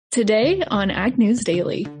Today on Ag News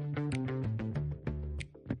Daily.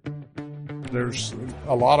 There's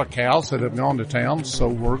a lot of cows that have gone to town, so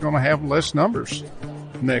we're going to have less numbers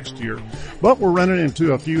next year. But we're running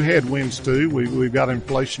into a few headwinds too. We've got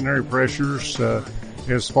inflationary pressures.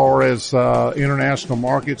 As far as international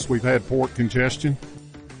markets, we've had port congestion.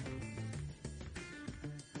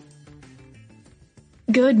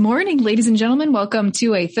 Good morning, ladies and gentlemen. Welcome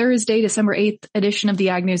to a Thursday, December 8th edition of the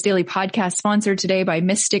Ag News Daily podcast, sponsored today by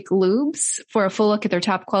Mystic Lubes. For a full look at their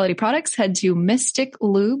top quality products, head to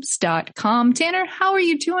mysticlubes.com. Tanner, how are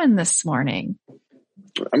you doing this morning?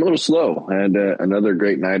 I'm a little slow. I had another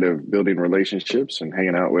great night of building relationships and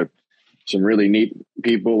hanging out with some really neat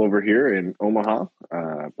people over here in Omaha,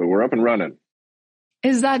 but we're up and running.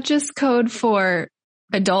 Is that just code for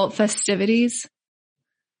adult festivities?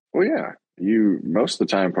 Well, yeah. You most of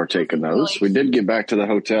the time partake in those. We did get back to the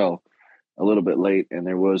hotel a little bit late, and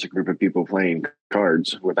there was a group of people playing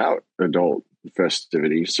cards without adult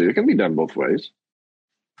festivities, so it can be done both ways.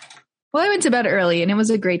 Well, I went to bed early, and it was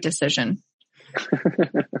a great decision.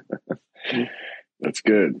 That's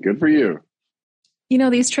good. Good for you. You know,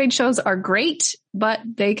 these trade shows are great, but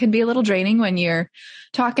they can be a little draining when you're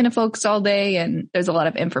talking to folks all day, and there's a lot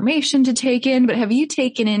of information to take in. But have you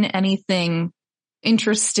taken in anything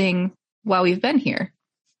interesting while we've been here?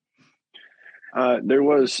 There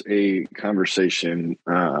was a conversation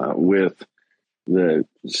with the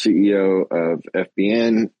CEO of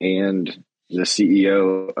FBN and the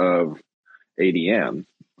CEO of ADM,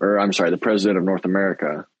 or I'm sorry, the president of North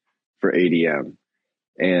America for ADM.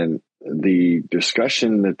 And the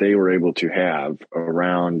discussion that they were able to have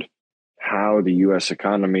around how the U.S.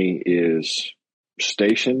 economy is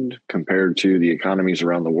stationed compared to the economies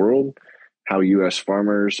around the world, how U.S.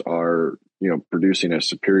 farmers are, producing a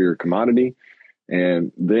superior commodity,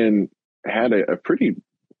 and then had a pretty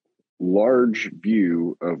large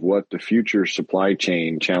view of what the future supply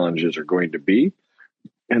chain challenges are going to be.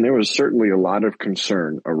 And there was certainly a lot of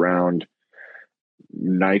concern around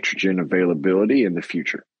nitrogen availability in the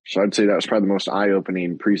future. So I'd say that was probably the most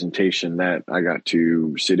eye-opening presentation that I got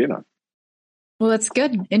to sit in on. Well, that's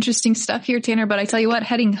good. Interesting stuff here, Tanner. But I tell you what,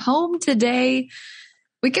 heading home today,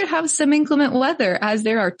 we could have some inclement weather as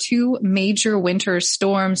there are two major winter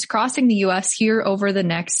storms crossing the U.S. here over the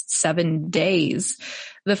next 7 days.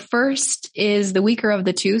 The first is the weaker of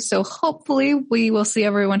the two, so hopefully we will see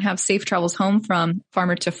everyone have safe travels home from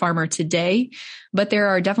farmer to farmer today. But there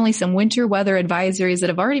are definitely some winter weather advisories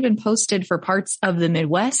that have already been posted for parts of the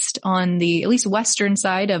Midwest on the at least western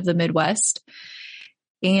side of the Midwest.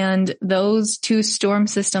 And those two storm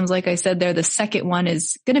systems, like I said there, the second one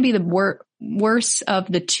is going to be the worst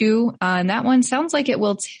of the two. And that one sounds like it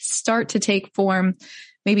will start to take form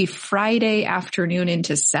maybe Friday afternoon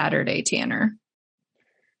into Saturday, Tanner.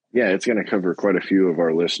 Yeah, it's going to cover quite a few of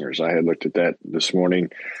our listeners. I had looked at that this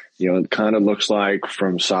morning. It kind of looks like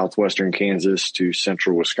from southwestern Kansas to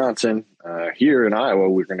central Wisconsin. Here in Iowa,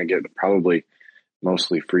 we're going to get probably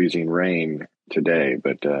mostly freezing rain today,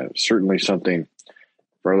 but certainly something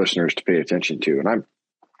for our listeners to pay attention to. And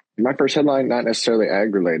my first headline, not necessarily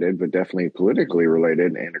ag related, but definitely politically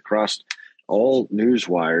related and across all news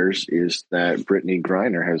wires, is that Brittney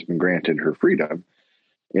Griner has been granted her freedom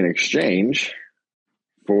in exchange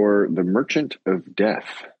for the Merchant of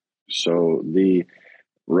Death. So the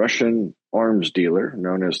Russian arms dealer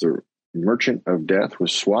known as the Merchant of Death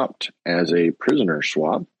was swapped as a prisoner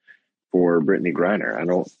swap for Brittney Griner. I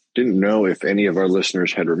didn't know if any of our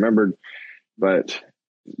listeners had remembered, but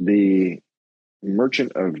the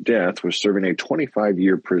Merchant of Death was serving a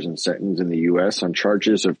 25-year prison sentence in the U.S. on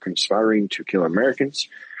charges of conspiring to kill Americans,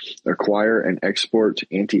 acquire and export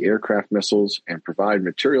anti-aircraft missiles, and provide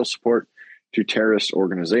material support to terrorist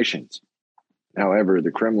organizations. However,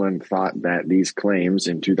 the Kremlin thought that these claims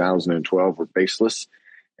in 2012 were baseless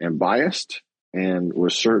and biased, and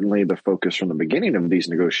was certainly the focus from the beginning of these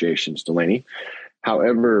negotiations, Delaney.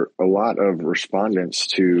 However, a lot of respondents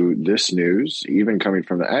to this news, even coming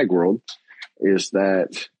from the ag world, is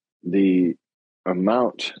that the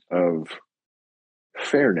amount of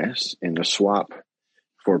fairness in the swap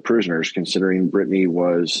for prisoners, considering Brittney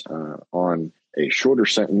was on a shorter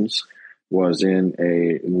sentence, was in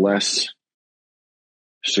a less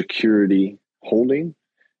security holding,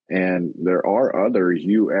 and there are other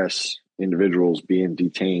U.S. individuals being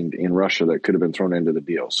detained in Russia that could have been thrown into the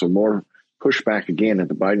deal. So more pushback again at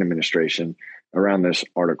the Biden administration around this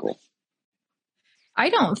article. I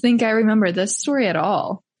don't think I remember this story at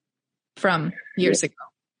all from years ago.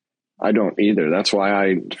 I don't either. That's why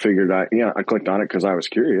I figured I clicked on it because I was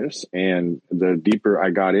curious. And the deeper I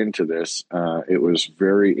got into this, it was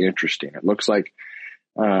very interesting. It looks like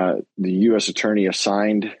the U.S. attorney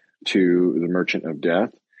assigned to the Merchant of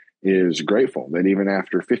Death, is grateful that even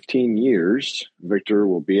after 15 years, Victor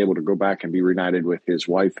will be able to go back and be reunited with his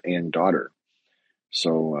wife and daughter.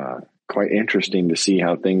 So quite interesting to see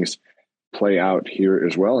how things play out here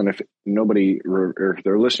as well. And if if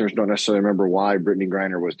their listeners don't necessarily remember why Brittany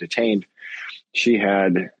Griner was detained, she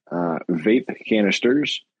had vape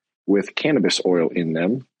canisters with cannabis oil in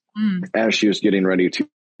them as she was getting ready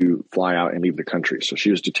to fly out and leave the country. So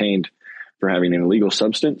she was detained for having an illegal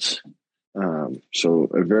substance. So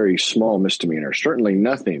a very small misdemeanor, certainly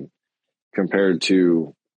nothing compared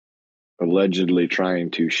to allegedly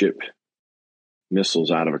trying to ship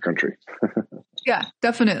missiles out of a country. Yeah,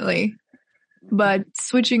 definitely. But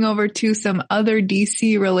switching over to some other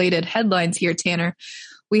DC related headlines here, Tanner,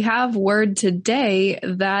 we have word today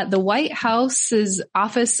that the White House's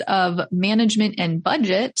Office of Management and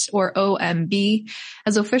Budget, or OMB,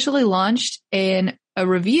 has officially launched a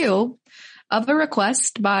review of a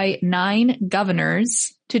request by 9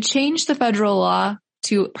 governors to change the federal law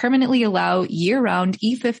to permanently allow year-round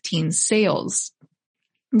E-15 sales.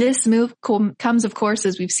 This move comes, of course,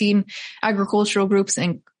 as we've seen agricultural groups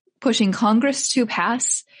and pushing Congress to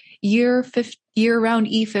pass year-round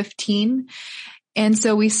E-15. And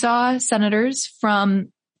so we saw senators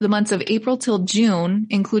from the months of April till June,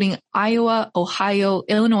 including Iowa, Ohio,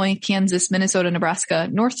 Illinois, Kansas, Minnesota, Nebraska,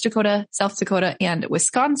 North Dakota, South Dakota, and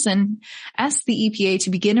Wisconsin, asked the EPA to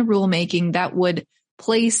begin a rulemaking that would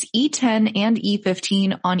place E10 and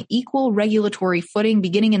E15 on equal regulatory footing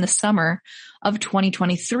beginning in the summer of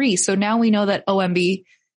 2023. So now we know that OMB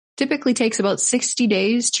typically takes about 60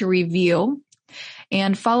 days to review.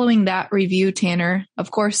 And following that review, Tanner,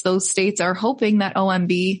 of course, those states are hoping that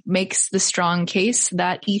OMB makes the strong case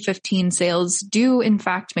that E15 sales do in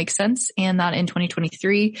fact make sense, and that in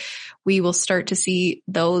 2023, we will start to see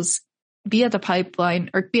those be at the pump,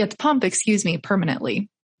 permanently.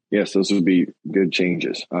 Yes, those would be good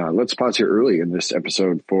changes. Let's pause here early in this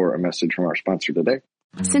episode for a message from our sponsor today.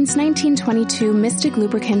 Since 1922, Mystic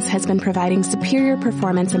Lubricants has been providing superior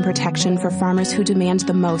performance and protection for farmers who demand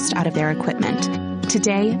the most out of their equipment.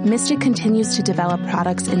 Today, Mystic continues to develop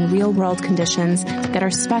products in real-world conditions that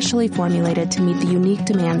are specially formulated to meet the unique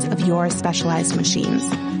demands of your specialized machines.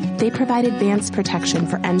 They provide advanced protection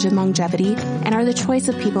for engine longevity and are the choice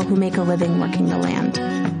of people who make a living working the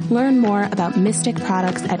land. Learn more about Mystic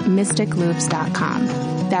products at mysticlubes.com.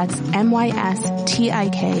 That's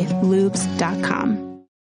MYSTIK lubes.com.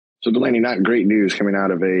 So Delaney, not great news coming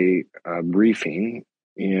out of a briefing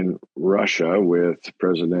in Russia with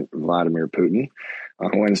President Vladimir Putin.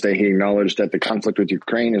 On Wednesday, he acknowledged that the conflict with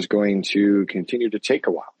Ukraine is going to continue to take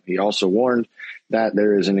a while. He also warned that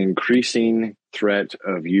there is an increasing threat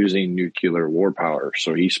of using nuclear war power.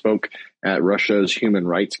 So he spoke at Russia's Human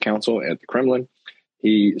Rights Council at the Kremlin.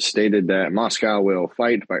 He stated that Moscow will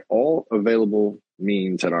fight by all available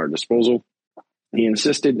means at our disposal. He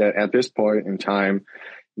insisted that at this point in time,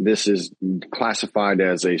 this is classified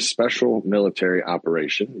as a special military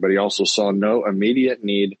operation, but he also saw no immediate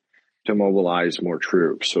need to mobilize more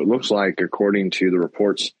troops. So it looks like, according to the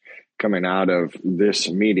reports coming out of this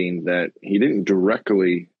meeting, that he didn't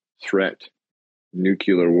directly threat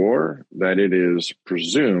nuclear war, that it is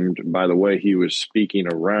presumed by the way he was speaking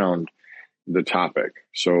around the topic.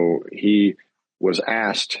 So he was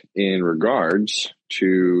asked in regards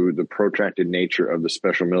to the protracted nature of the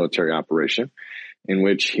special military operation, in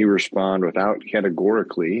which he responded without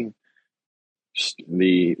categorically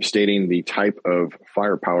stating the type of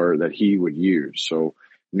firepower that he would use. So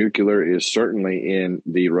nuclear is certainly in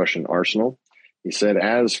the Russian arsenal. He said,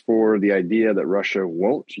 as for the idea that Russia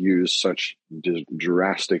won't use such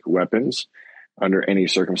drastic weapons under any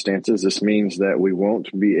circumstances, this means that we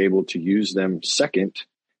won't be able to use them second.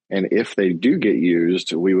 And if they do get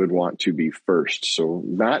used, we would want to be first. So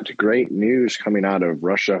not great news coming out of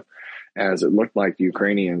Russia, as it looked like the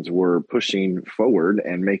Ukrainians were pushing forward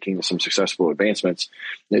and making some successful advancements.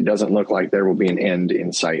 It doesn't look like there will be an end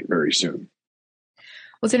in sight very soon.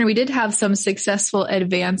 Well, Senator, we did have some successful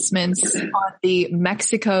advancements on the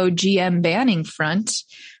Mexico GM banning front.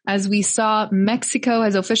 As we saw, Mexico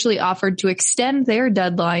has officially offered to extend their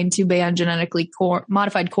deadline to ban genetically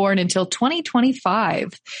modified corn until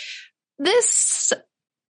 2025. This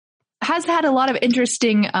has had a lot of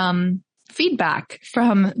interesting feedback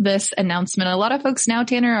from this announcement. A lot of folks now,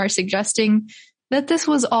 Tanner, are suggesting that this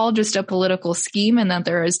was all just a political scheme and that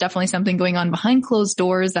there is definitely something going on behind closed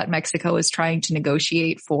doors that Mexico is trying to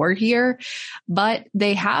negotiate for here. But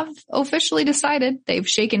they have officially decided, they've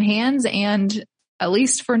shaken hands, and at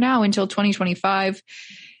least for now until 2025,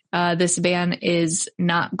 this ban is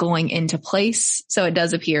not going into place. So it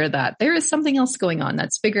does appear that there is something else going on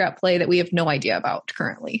that's bigger at play that we have no idea about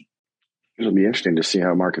currently. it'll be interesting to see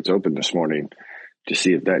how markets open this morning to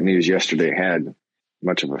see if that news yesterday had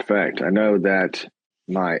much of effect. I know that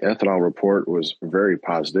my ethanol report was very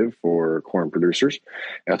positive for corn producers.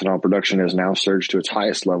 Ethanol production has now surged to its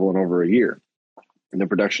highest level in over a year. And the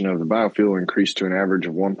production of the biofuel increased to an average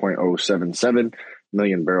of 1.077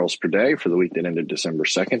 million barrels per day for the week that ended December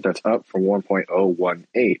 2nd. That's up from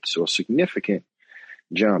 1.018. So a significant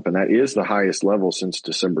jump. And that is the highest level since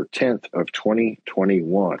December 10th of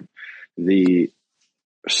 2021. The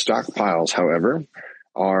stockpiles, however,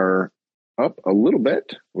 are up a little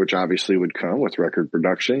bit, which obviously would come with record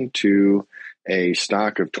production, to a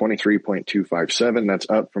stock of 23.257. That's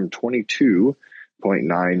up from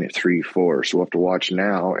 22.934. So we'll have to watch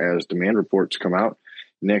now as demand reports come out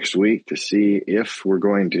next week to see if we're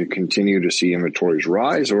going to continue to see inventories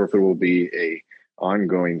rise or if it will be a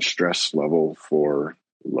ongoing stress level for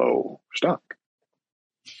low stock.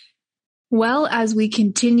 Well, as we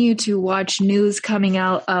continue to watch news coming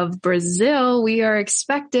out of Brazil, we are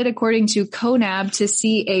expected, according to CONAB, to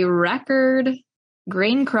see a record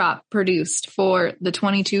grain crop produced for the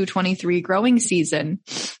 22-23 growing season.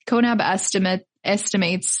 CONAB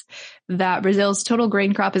estimates that Brazil's total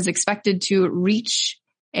grain crop is expected to reach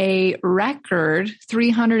a record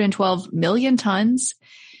 312 million tons.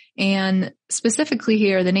 And specifically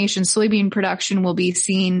here, the nation's soybean production will be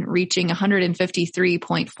seen reaching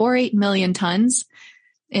 153.48 million tons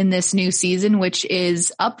in this new season, which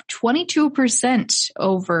is up 22%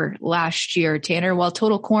 over last year, Tanner, while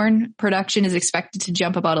total corn production is expected to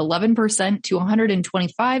jump about 11% to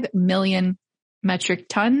 125 million metric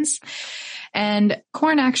tons. And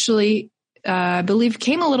corn actually, I believe,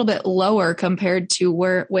 came a little bit lower compared to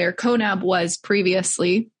where CONAB was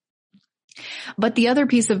previously. But the other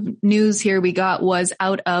piece of news here we got was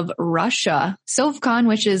out of Russia. Sovcon,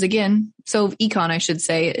 which is, again, Sovecon, I should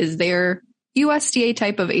say, is their USDA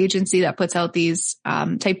type of agency that puts out these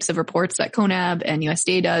types of reports that CONAB and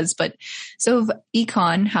USDA does. But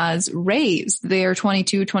Sovecon has raised their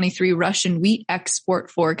 22-23 Russian wheat export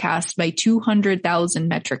forecast by 200,000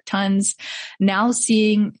 metric tons, now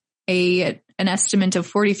seeing an estimate of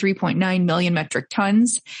 43.9 million metric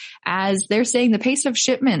tons, as they're saying the pace of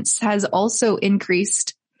shipments has also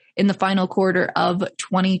increased in the final quarter of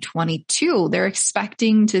 2022. They're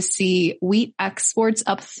expecting to see wheat exports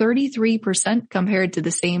up 33% compared to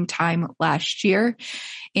the same time last year.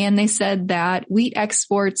 And they said that wheat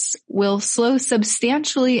exports will slow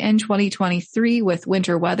substantially in 2023 with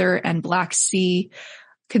winter weather and Black Sea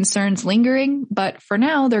concerns lingering, but for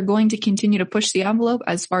now, they're going to continue to push the envelope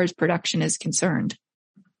as far as production is concerned.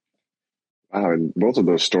 Wow, and both of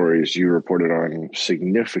those stories you reported on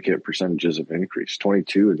significant percentages of increase.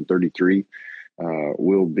 22 and 33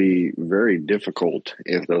 will be very difficult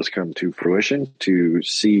if those come to fruition to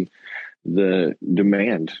see the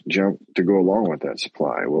demand jump to go along with that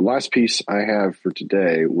supply. Well, last piece I have for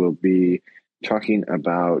today will be talking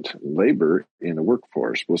about labor in the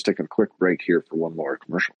workforce. Let's take a quick break here for one more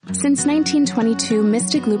commercial. Since 1922,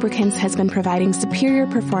 Mystic Lubricants has been providing superior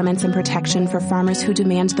performance and protection for farmers who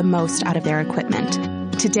demand the most out of their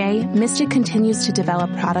equipment. Today, Mystic continues to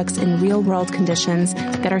develop products in real-world conditions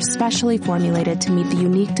that are specially formulated to meet the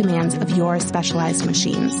unique demands of your specialized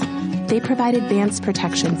machines. They provide advanced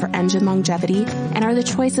protection for engine longevity and are the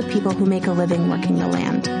choice of people who make a living working the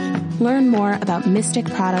land. Learn more about Mystic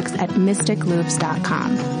products at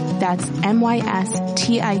mysticlubes.com. That's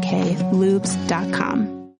MYSTIK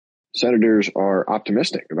lubes.com. Senators are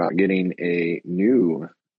optimistic about getting a new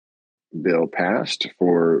bill passed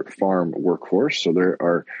for farm workforce. So there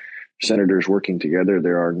are senators working together.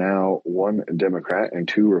 There are now one Democrat and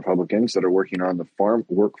two Republicans that are working on the Farm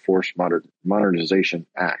Workforce Modernization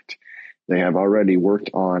Act. They have already worked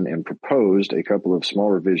on and proposed a couple of small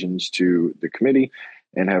revisions to the committee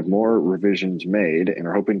and have more revisions made and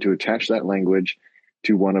are hoping to attach that language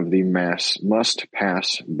to one of the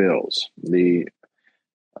must-pass bills. The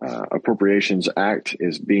Appropriations Act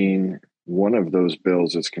is being one of those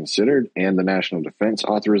bills that's considered, and the National Defense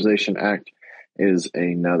Authorization Act is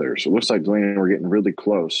another. So it looks like, Delaney, we're getting really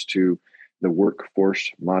close to the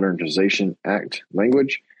Workforce Modernization Act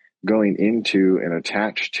language going into and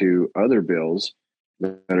attached to other bills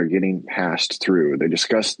that are getting passed through. They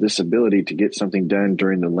discussed this ability to get something done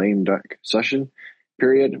during the lame duck session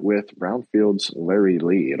period with Brownfield's Larry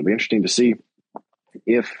Lee. It'll be interesting to see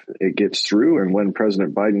if it gets through and when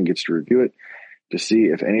President Biden gets to review it, to see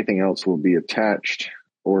if anything else will be attached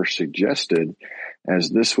or suggested, as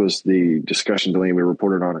this was the discussion, Delaney, we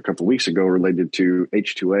reported on a couple of weeks ago related to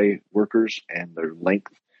H-2A workers and their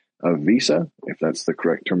length of visa, if that's the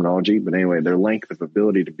correct terminology. But anyway, their length of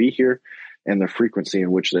ability to be here. and the frequency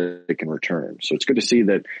in which they can return. So it's good to see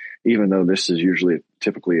that even though this is usually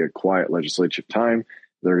typically a quiet legislative time,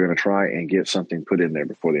 they're going to try and get something put in there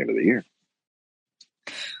before the end of the year.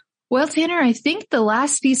 Well, Tanner, I think the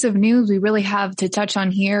last piece of news we really have to touch on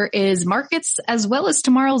here is markets as well as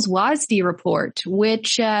tomorrow's WASDE report,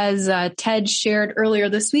 which, as Ted shared earlier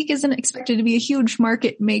this week, isn't expected to be a huge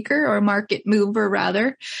market maker or market mover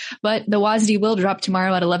rather, but the WASDE will drop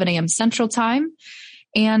tomorrow at 11 a.m. Central Time.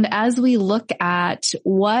 And as we look at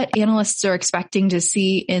what analysts are expecting to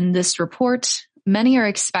see in this report, many are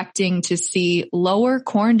expecting to see lower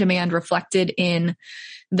corn demand reflected in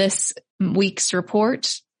this week's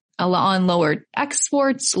report, on lower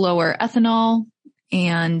exports, lower ethanol,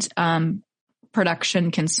 and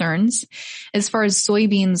production concerns. As far as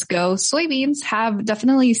soybeans go, soybeans have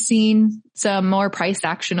definitely seen some more price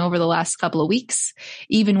action over the last couple of weeks,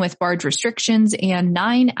 even with barge restrictions, and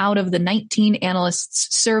 9 out of the 19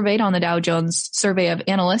 analysts surveyed on the Dow Jones Survey of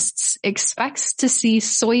Analysts expects to see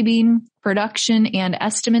soybean production and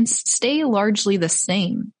estimates stay largely the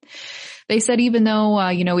same. They said even though,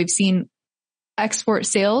 we've seen export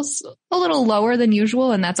sales a little lower than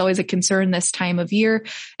usual, and that's always a concern this time of year,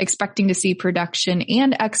 expecting to see production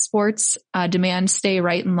and exports demand stay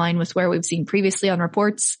right in line with where we've seen previously on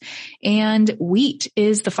reports. And wheat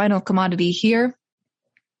is the final commodity here.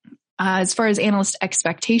 As far as analyst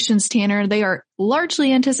expectations, Tanner, they are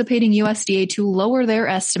largely anticipating USDA to lower their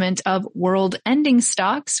estimate of world ending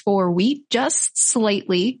stocks for wheat just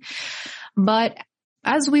slightly. But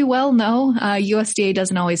as we well know, USDA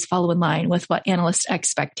doesn't always follow in line with what analyst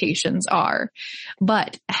expectations are.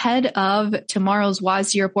 But ahead of tomorrow's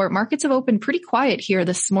WASDE report, markets have opened pretty quiet here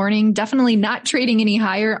this morning, definitely not trading any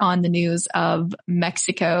higher on the news of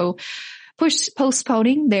Mexico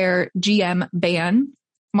postponing their GM ban.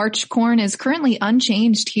 March corn is currently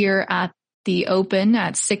unchanged here at the open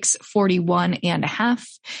at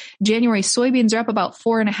 641.5. January soybeans are up about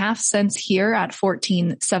 4.5 cents here at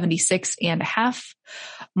 1476.5.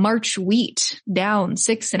 March wheat down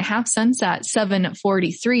 6.5 cents at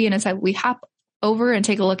 743. And as we hop over and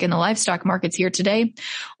take a look in the livestock markets here today,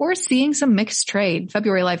 we're seeing some mixed trade.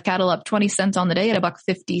 February live cattle up 20 cents on the day at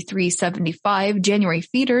 $153.75. January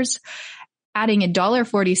feeders adding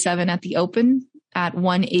 $1.47 at the open at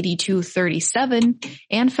 182.37,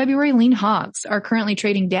 and February lean hogs are currently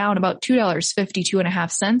trading down about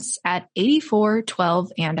 $2.52.5 at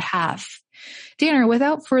 84.12.5. Tanner,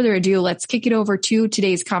 without further ado, let's kick it over to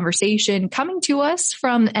today's conversation coming to us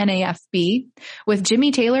from NAFB with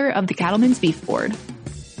Jimmy Taylor of the Cattlemen's Beef Board.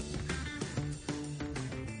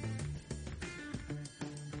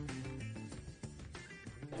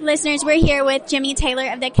 Listeners, we're here with Jimmy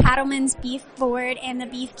Taylor of the Cattlemen's Beef Board and the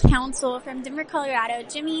Beef Council from Denver, Colorado.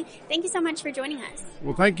 Jimmy, thank you so much for joining us.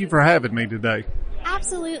 Well, thank you for having me today.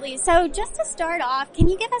 Absolutely. So just to start off, can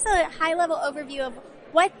you give us a high-level overview of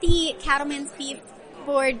what the Cattlemen's Beef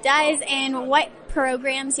Board does and what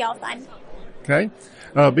programs y'all fund? Okay.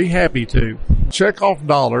 Be happy to. Checkoff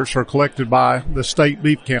dollars are collected by the state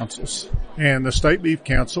beef councils. And the State Beef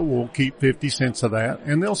Council will keep 50 cents of that,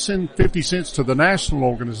 and they'll send 50 cents to the national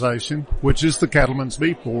organization, which is the Cattlemen's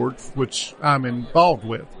Beef Board, which I'm involved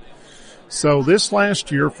with. So this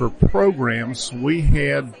last year for programs, we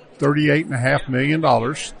had $38.5 million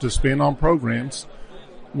to spend on programs.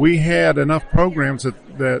 We had enough programs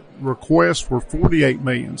that requests were $48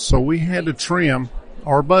 million, so we had to trim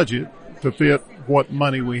our budget to fit what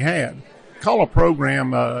money we had. Call a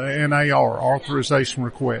program an AR, authorization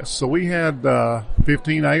request. So we had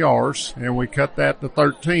 15 ARs, and we cut that to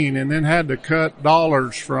 13, and then had to cut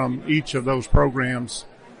dollars from each of those programs,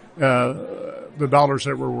 the dollars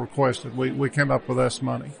that were requested. We came up with less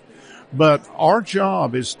money. But our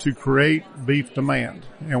job is to create beef demand,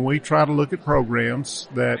 and we try to look at programs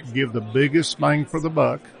that give the biggest bang for the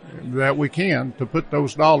buck that we can to put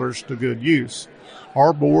those dollars to good use.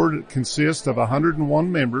 Our board consists of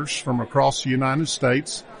 101 members from across the United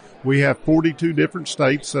States. We have 42 different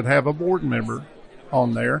states that have a board member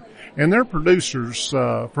on there, and they're producers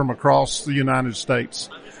from across the United States.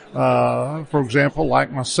 For example,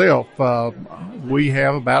 like myself, we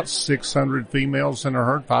have about 600 females in our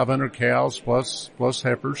herd, 500 cows plus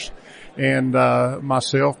heifers, and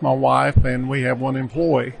myself, my wife, and we have one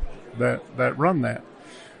employee that run that.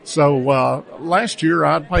 So last year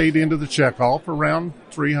I paid into the checkoff around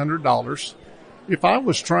 $300. If I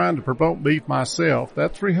was trying to promote beef myself,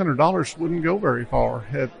 that $300 wouldn't go very far.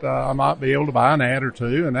 I might be able to buy an ad or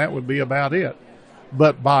two, and that would be about it.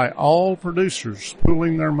 But by all producers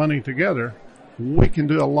pooling their money together, we can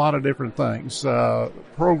do a lot of different things.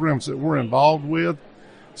 Programs that we're involved with,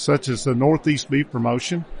 such as the Northeast Beef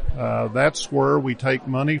Promotion, That's where we take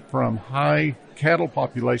money from high cattle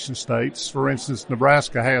population states. For instance,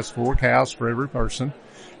 Nebraska has 4 cows for every person.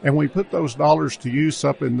 And we put those dollars to use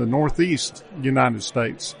up in the Northeast United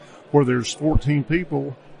States, where there's 14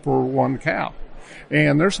 people for 1 cow.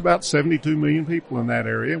 And there's about 72 million people in that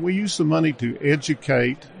area. We use the money to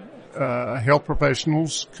educate health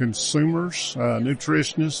professionals, consumers,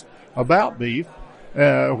 nutritionists about beef,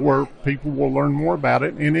 where people will learn more about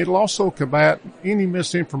it. And it'll also combat any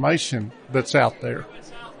misinformation that's out there.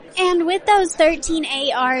 And with those 13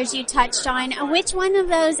 ARs you touched on, which one of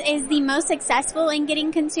those is the most successful in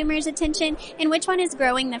getting consumers' attention, and which one is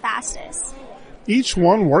growing the fastest? Each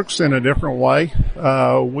one works in a different way.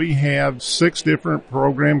 We have 6 different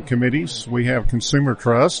program committees. We have consumer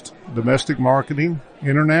trust, domestic marketing,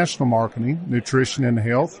 international marketing, nutrition and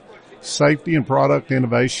health, safety and product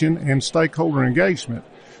innovation, and stakeholder engagement.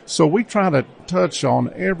 So we try to touch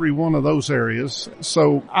on every one of those areas.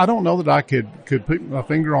 So I don't know that I could put my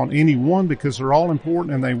finger on any one, because they're all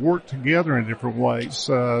important and they work together in different ways.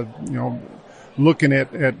 Looking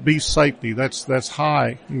at beef safety, that's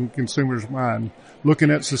high in consumers' mind. Looking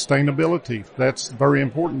at sustainability, that's very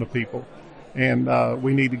important to people. And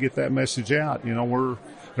we need to get that message out.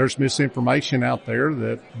 There's misinformation out there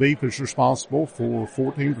that beef is responsible for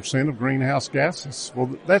 14% of greenhouse gases.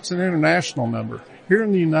 Well, that's an international number. Here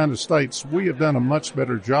in the United States, we have done a much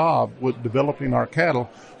better job with developing our cattle,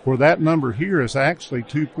 where that number here is actually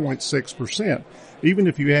 2.6%. Even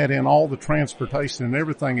if you add in all the transportation and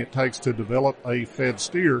everything it takes to develop a fed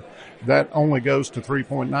steer, that only goes to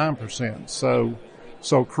 3.9%.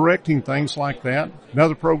 So correcting things like that.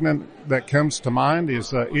 Another program that comes to mind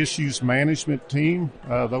is issues management team.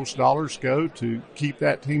 Those dollars go to keep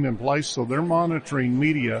that team in place, so they're monitoring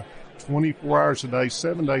media 24 hours a day,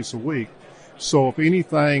 7 days a week. So if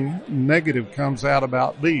anything negative comes out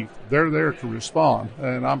about beef, they're there to respond.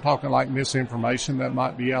 And I'm talking like misinformation that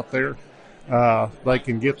might be out there. They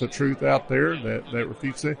can get the truth out there that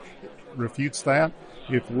refutes that.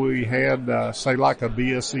 If we had, say, like a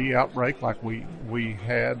BSE outbreak like we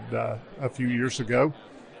had a few years ago,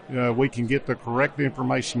 we can get the correct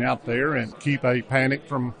information out there and keep a panic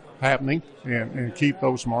from happening and keep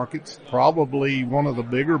those markets. Probably one of the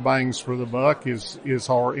bigger bangs for the buck is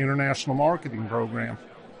our international marketing program.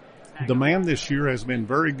 Demand this year has been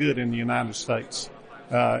very good in the United States.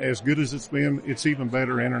 As good as it's been, it's even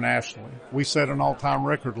better internationally. We set an all-time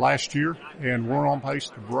record last year, and we're on pace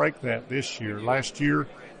to break that this year. Last year,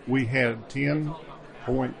 we had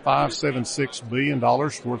 $10.576 billion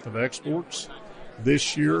worth of exports.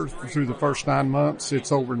 This year, through the first 9 months,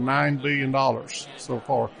 it's over $9 billion so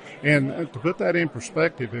far. And to put that in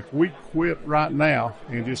perspective, if we quit right now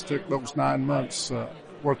and just took those 9 months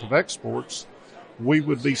worth of exports, we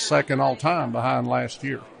would be second all time behind last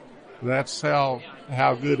year. That's how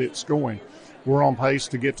good it's going. We're on pace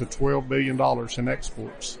to get to $12 billion in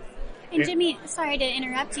exports. And Jimmy, sorry to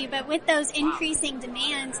interrupt you, but with those increasing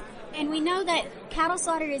demands, and we know that cattle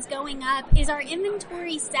slaughter is going up, is our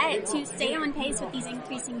inventory set to stay on pace with these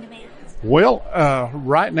increasing demands? Well,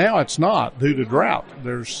 right now it's not, due to drought.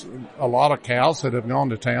 There's a lot of cows that have gone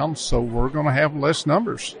to town, so we're going to have less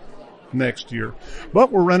numbers next year.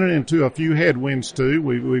 But we're running into a few headwinds too.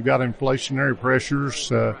 We've got inflationary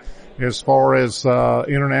pressures. As far as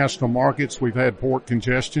international markets, we've had port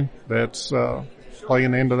congestion. That's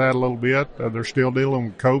playing into that a little bit. They're still dealing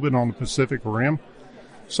with COVID on the Pacific Rim.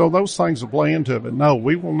 So those things will play into it. But no,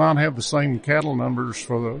 we will not have the same cattle numbers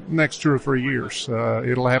for the next 2 or 3 years.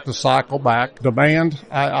 It'll have to cycle back. Demand,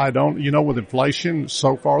 I don't, with inflation,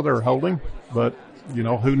 so far they're holding. But,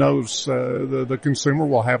 who knows? The consumer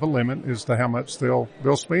will have a limit as to how much they'll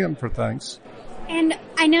spend for things. And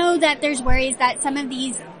I know that there's worries that some of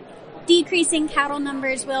these decreasing cattle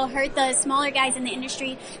numbers will hurt the smaller guys in the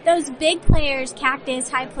industry. Those big players, Cactus,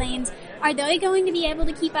 High Plains, are they going to be able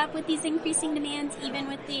to keep up with these increasing demands even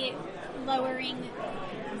with the lowering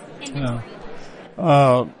inventory?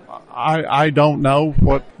 I don't know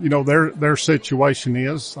what, their situation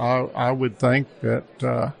is. I would think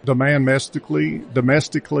that, demand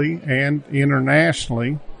domestically and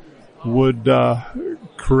internationally would,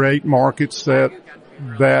 create markets that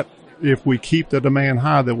if we keep the demand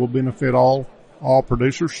high, that will benefit all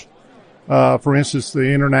producers. For instance,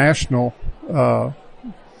 the international,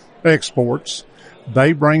 exports,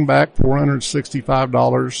 they bring back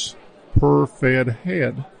 $465 per fed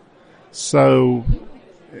head. So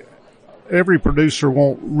every producer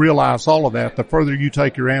won't realize all of that. The further you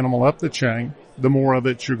take your animal up the chain, the more of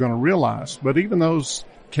it you're going to realize. But even those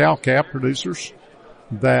cow-calf producers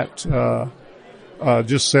that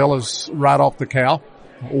just sell us right off the cow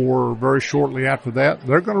or very shortly after that,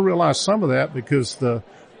 they're going to realize some of that because the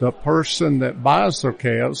the person that buys their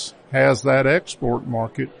calves has that export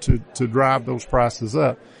market to drive those prices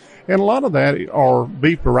up. And a lot of that are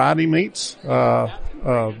beef variety meats.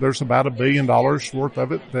 There's about $1 billion worth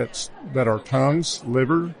of it that are tongues,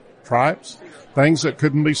 liver, tripes, things that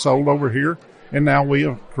couldn't be sold over here. And now we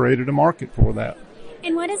have created a market for that.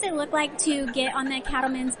 And what does it look like to get on the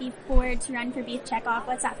Cattlemen's Beef Board to run for beef checkoff?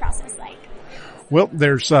 What's that process like? Well,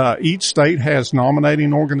 there's, each state has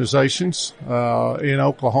nominating organizations. In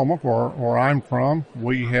Oklahoma, where I'm from,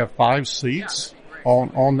 we have 5 seats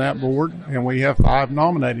on that board, and we have 5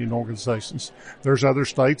 nominating organizations. There's other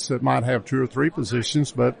states that might have 2 or 3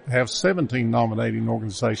 positions, but have 17 nominating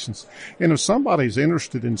organizations. And if somebody's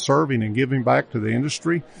interested in serving and giving back to the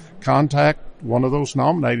industry, contact one of those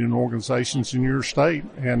nominating organizations in your state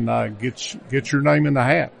and get your name in the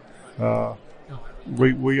hat.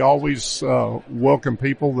 We always welcome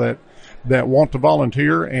people that want to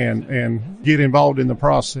volunteer and get involved in the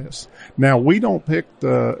process. Now, we don't pick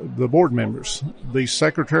the board members. The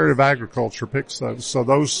Secretary of Agriculture picks those. So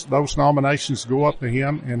those nominations go up to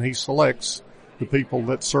him, and he selects the people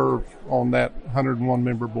that serve on that 101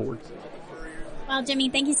 member board. Well, Jimmy,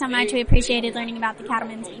 thank you so much. We appreciated learning about the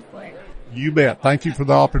Cattlemen's Beef Board. You bet. Thank you for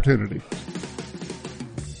the opportunity.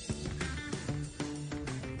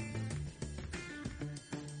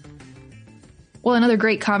 Well, another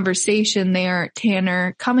great conversation there,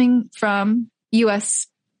 Tanner, coming from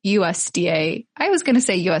USDA. I was going to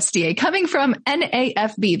say USDA, coming from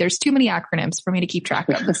NAFB. There's too many acronyms for me to keep track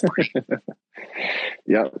of this morning.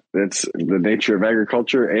 Yeah, it's the nature of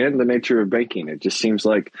agriculture and the nature of banking. It just seems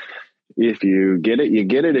like if you get it, you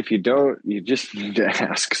get it. If you don't, you just need to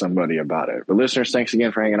ask somebody about it. But listeners, thanks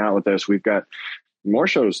again for hanging out with us. We've got more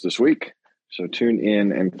shows this week, so tune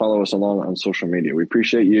in and follow us along on social media. We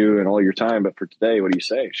appreciate you and all your time. But for today, what do you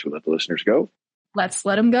say? Should we let the listeners go? Let's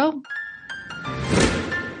let them go.